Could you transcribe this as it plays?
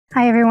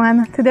Hi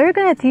everyone, today we're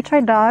going to teach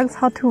our dogs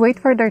how to wait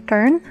for their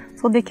turn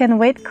so they can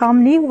wait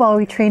calmly while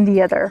we train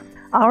the other.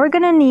 All we're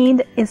going to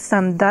need is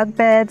some dog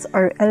beds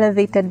or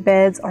elevated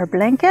beds or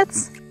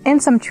blankets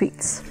and some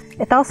treats.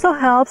 It also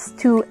helps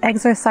to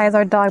exercise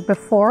our dog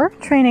before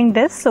training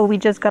this, so we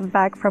just got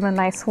back from a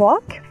nice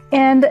walk.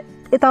 And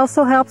it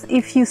also helps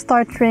if you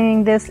start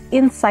training this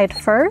inside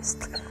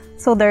first,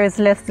 so there is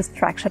less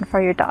distraction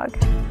for your dog.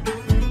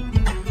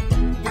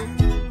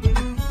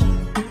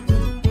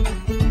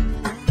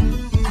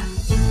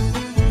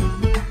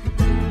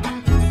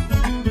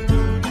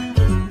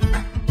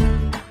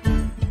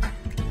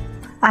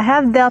 I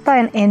have Delta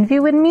and Envy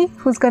with me,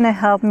 who's going to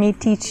help me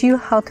teach you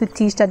how to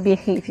teach that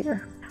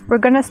behavior. We're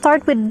going to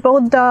start with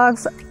both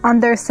dogs on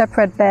their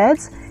separate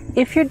beds.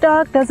 If your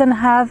dog doesn't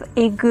have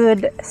a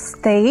good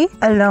stay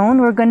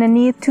alone, we're going to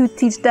need to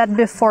teach that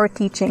before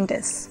teaching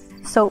this.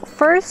 So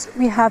first,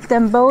 we have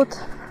them both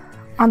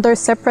on their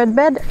separate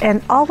bed,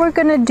 and all we're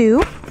going to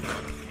do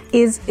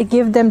is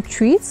give them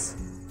treats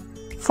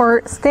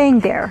for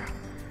staying there.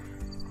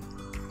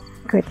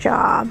 Good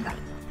job.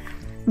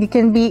 You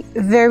can be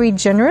very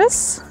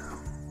generous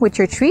with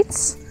your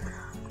treats.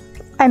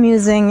 I'm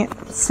using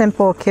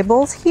simple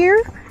kibbles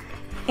here,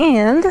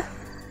 and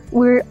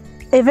we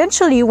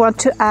eventually want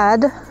to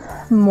add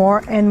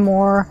more and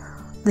more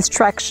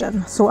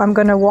distraction. So I'm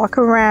gonna walk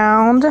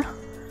around,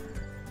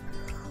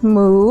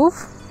 move,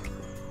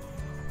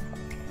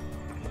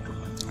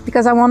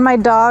 because I want my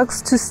dogs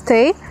to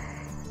stay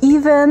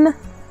even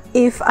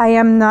if I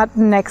am not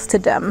next to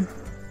them.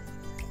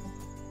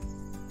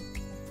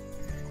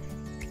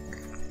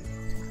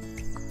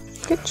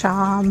 Good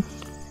job.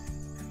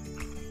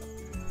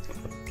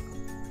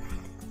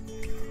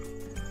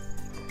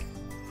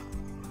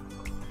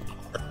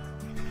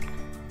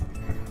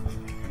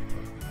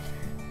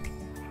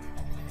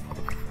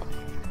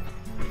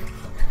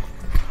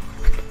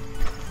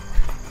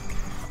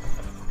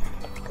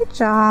 Good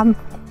job.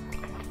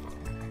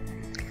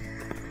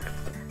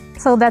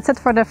 So that's it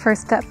for the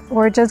first step.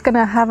 We're just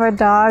gonna have our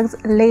dogs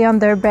lay on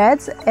their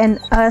beds and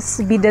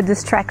us be the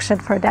distraction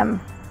for them.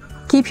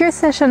 Keep your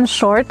session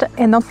short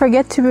and don't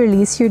forget to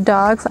release your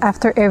dogs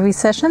after every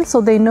session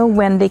so they know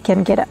when they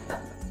can get up.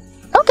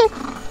 Okay.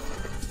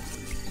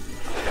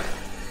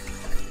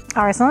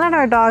 Alright, so now that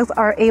our dogs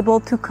are able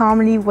to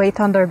calmly wait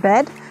on their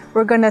bed,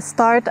 we're gonna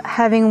start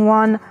having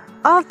one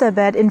off the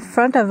bed in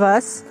front of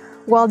us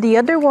while the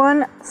other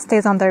one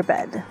stays on their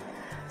bed.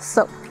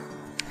 So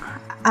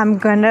I'm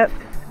gonna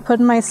put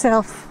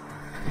myself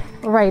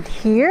right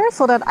here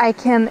so that I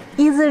can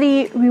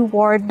easily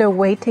reward the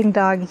waiting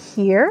dog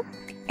here.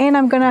 And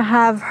I'm gonna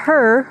have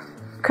her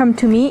come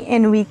to me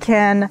and we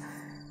can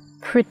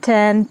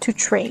pretend to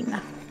train.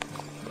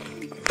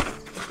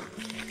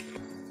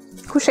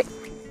 Couché.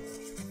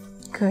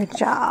 Good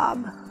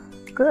job.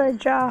 Good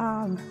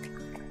job.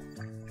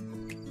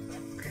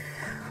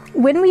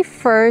 When we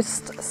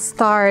first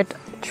start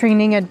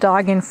training a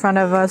dog in front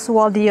of us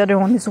while the other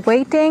one is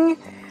waiting,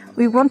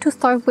 we want to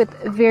start with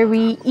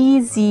very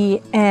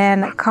easy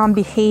and calm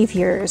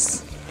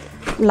behaviors,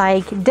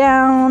 like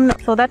down,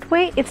 so that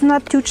way it's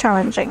not too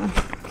challenging.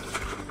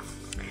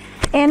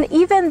 And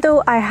even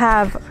though I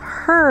have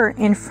her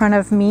in front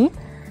of me,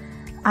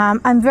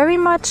 I'm very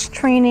much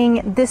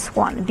training this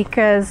one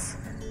because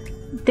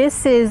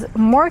this is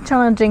more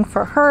challenging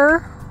for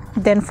her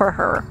than for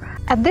her.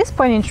 At this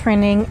point in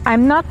training,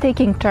 I'm not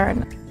taking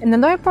turn. And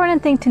another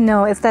important thing to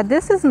know is that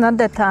this is not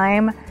the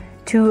time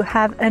to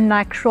have an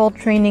actual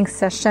training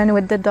session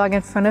with the dog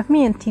in front of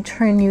me and teach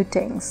her new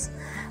things.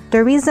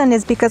 The reason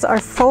is because our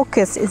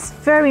focus is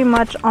very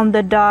much on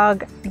the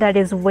dog that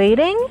is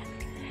waiting,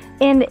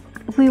 and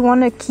we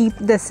want to keep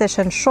the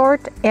session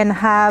short and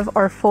have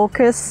our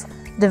focus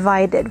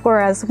divided.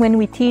 Whereas when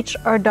we teach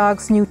our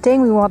dogs new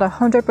thing, we want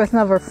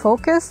 100% of our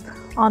focus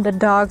on the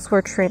dogs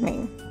we're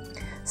training.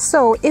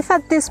 So if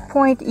at this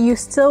point you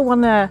still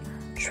want to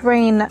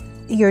train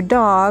your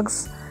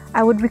dogs,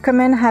 I would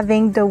recommend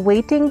having the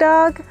waiting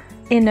dog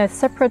in a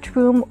separate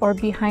room or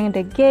behind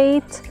a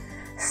gate,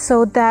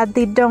 so that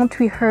they don't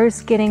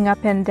rehearse getting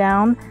up and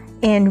down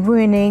and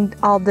ruining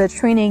all the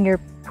training you're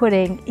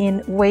putting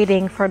in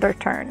waiting for their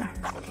turn.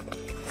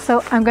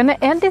 So I'm gonna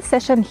end this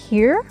session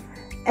here,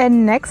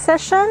 and next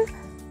session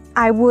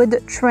I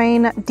would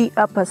train the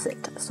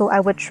opposite. So I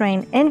would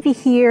train Envy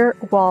here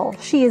while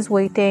she is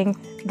waiting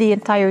the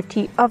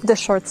entirety of the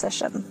short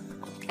session.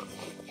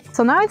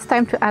 So now it's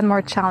time to add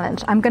more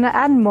challenge. I'm gonna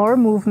add more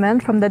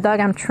movement from the dog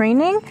I'm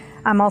training.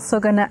 I'm also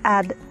gonna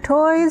add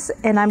toys,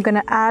 and I'm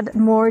gonna add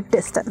more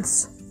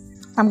distance.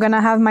 I'm gonna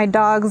have my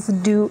dogs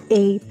do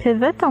a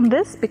pivot on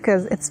this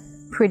because it's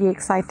pretty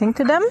exciting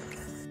to them.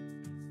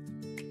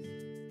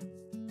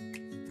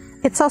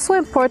 It's also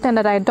important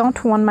that I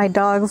don't want my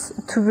dogs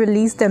to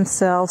release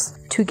themselves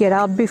to get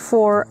out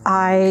before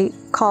I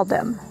call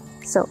them.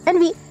 So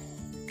Envy.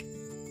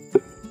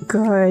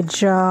 Good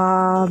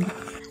job.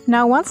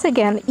 Now once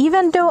again,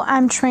 even though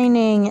I'm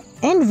training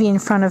Envy in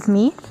front of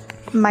me,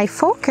 my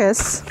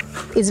focus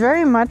is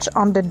very much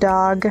on the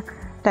dog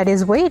that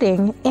is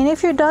waiting. And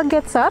if your dog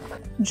gets up,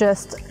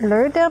 just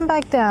lure them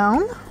back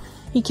down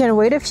You can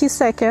wait a few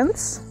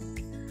seconds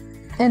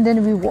and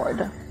then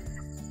reward.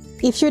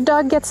 If your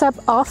dog gets up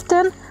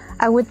often,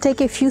 I would take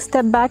a few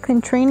steps back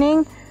in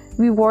training,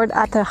 reward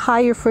at a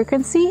higher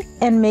frequency,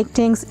 and make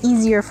things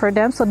easier for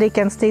them so they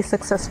can stay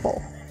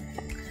successful.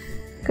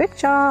 Good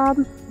job.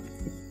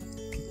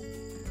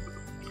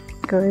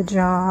 Good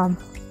job.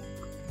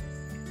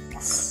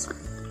 Yes.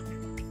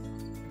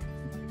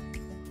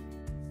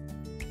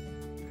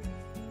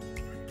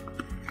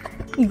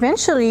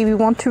 Eventually, we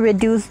want to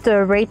reduce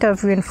the rate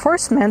of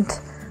reinforcement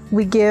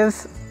we give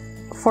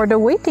for the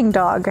waiting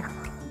dog.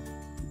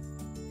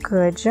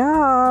 Good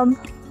job.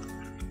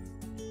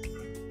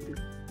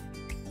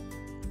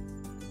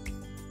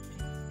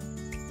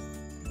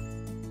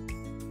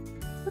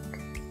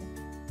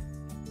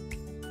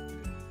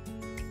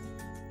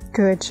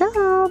 Good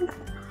job.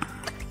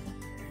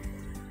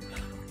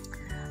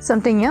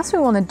 Something else we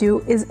want to do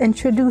is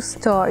introduce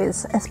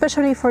toys,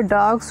 especially for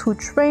dogs who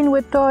train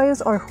with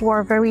toys or who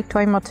are very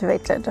toy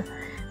motivated.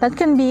 That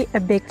can be a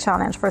big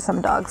challenge for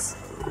some dogs.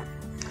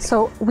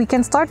 So we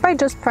can start by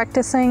just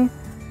practicing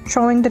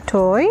throwing the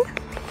toy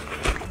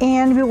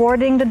and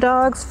rewarding the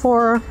dogs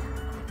for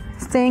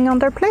staying on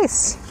their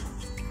place.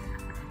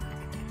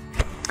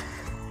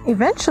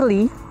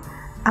 Eventually,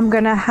 I'm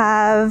gonna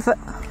have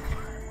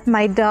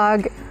my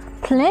dog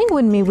playing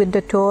with me with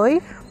the toy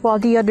while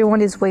the other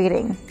one is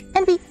waiting.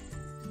 Envy.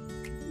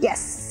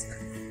 Yes.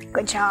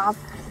 Good job.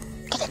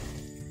 Get it.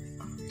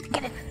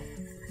 Get it.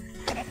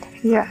 Get it.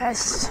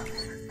 Yes.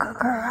 Good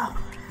girl.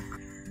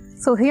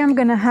 So here I'm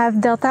gonna have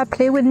Delta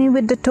play with me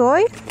with the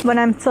toy, but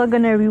I'm still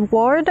gonna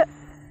reward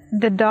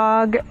the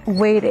dog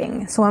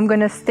waiting. So I'm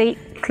gonna stay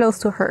close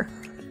to her.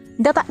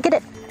 Delta, get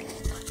it.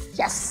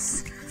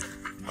 Yes.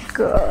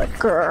 Good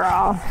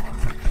girl.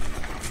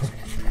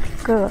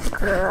 Good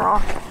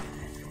girl.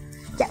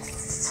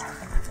 Yes.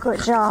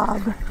 Good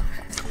job.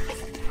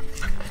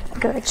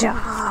 Good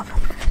job.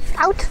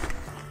 Out.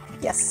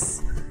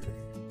 Yes.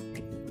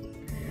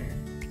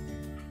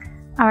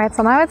 Alright,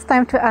 so now it's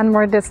time to add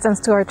more distance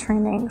to our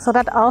training. So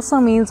that also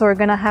means we're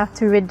gonna have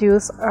to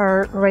reduce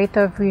our rate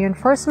of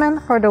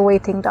reinforcement for the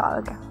waiting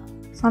dog.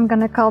 So I'm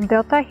gonna call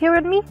Delta here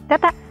with me.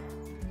 Delta.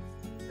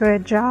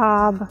 Good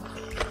job.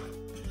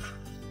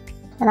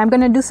 And I'm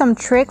gonna do some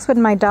tricks with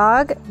my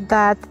dog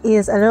that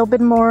is a little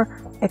bit more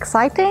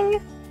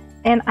exciting,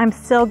 and I'm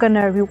still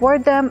gonna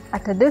reward them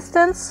at a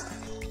distance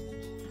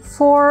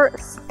for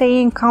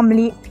staying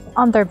calmly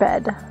on their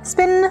bed.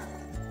 Spin,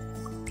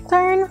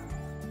 turn,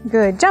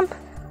 good, jump,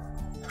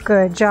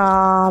 good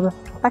job,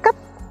 back up,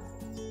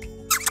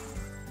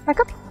 back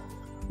up,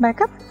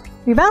 back up,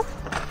 rebound,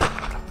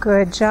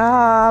 good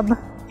job,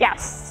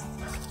 yes,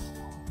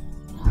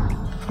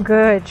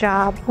 good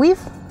job, weave,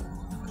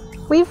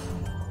 weave,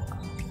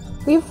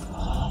 weave,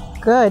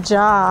 good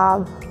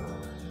job,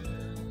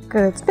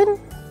 good, spin,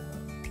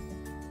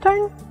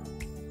 turn,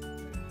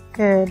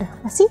 good,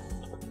 see,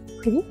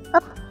 pretty,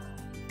 up,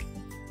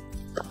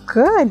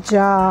 good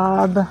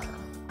job.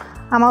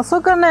 I'm also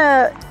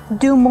gonna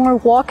do more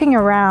walking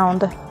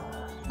around.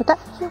 Like that.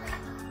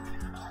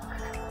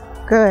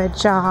 Good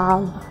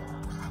job.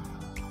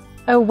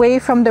 Away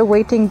from the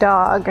waiting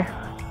dog.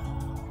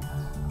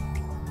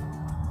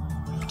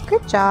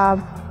 Good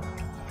job.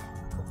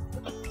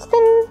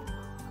 Spin,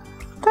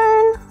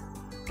 turn,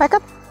 back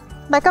up,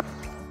 back up,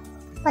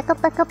 back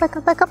up, back up, back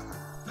up, back up.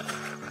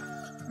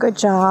 Good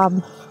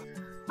job.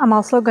 I'm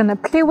also gonna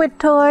play with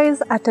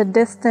toys at a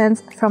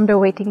distance from the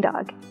waiting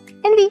dog.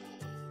 Envy.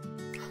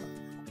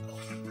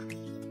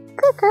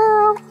 Good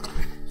girl.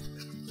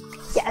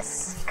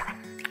 Yes.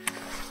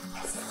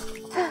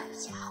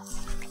 Yes.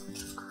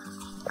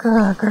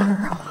 Good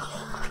girl.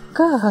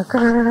 Good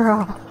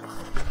girl.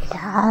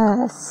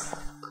 Yes.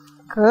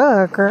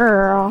 Good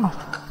girl.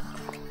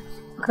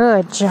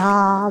 Good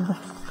job.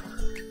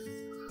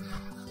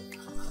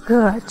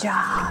 Good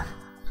job.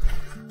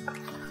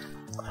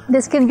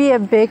 This can be a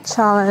big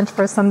challenge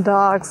for some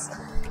dogs.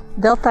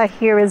 Delta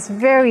here is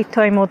very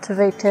toy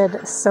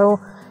motivated, so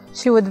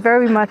she would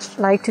very much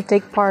like to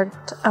take part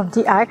of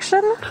the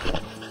action,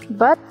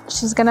 but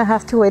she's gonna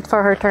have to wait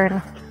for her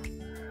turn.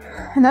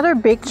 Another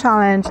big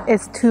challenge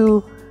is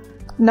to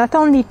not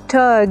only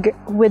tug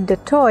with the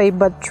toy,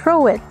 but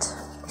throw it.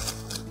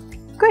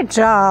 Good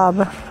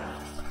job.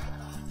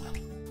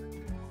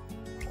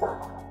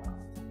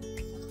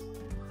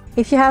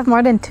 If you have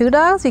more than 2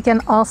 dogs, you can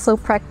also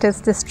practice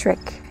this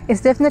trick.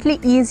 It's definitely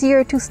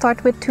easier to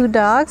start with 2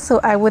 dogs, so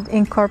I would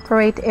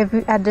incorporate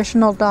every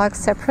additional dog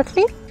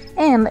separately.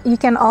 And you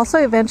can also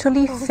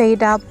eventually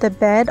fade out the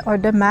bed or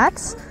the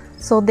mats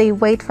so they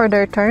wait for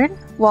their turn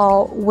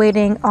while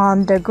waiting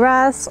on the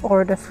grass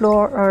or the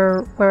floor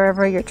or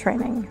wherever you're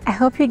training. I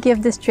hope you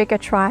give this trick a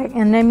try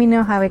and let me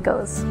know how it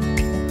goes.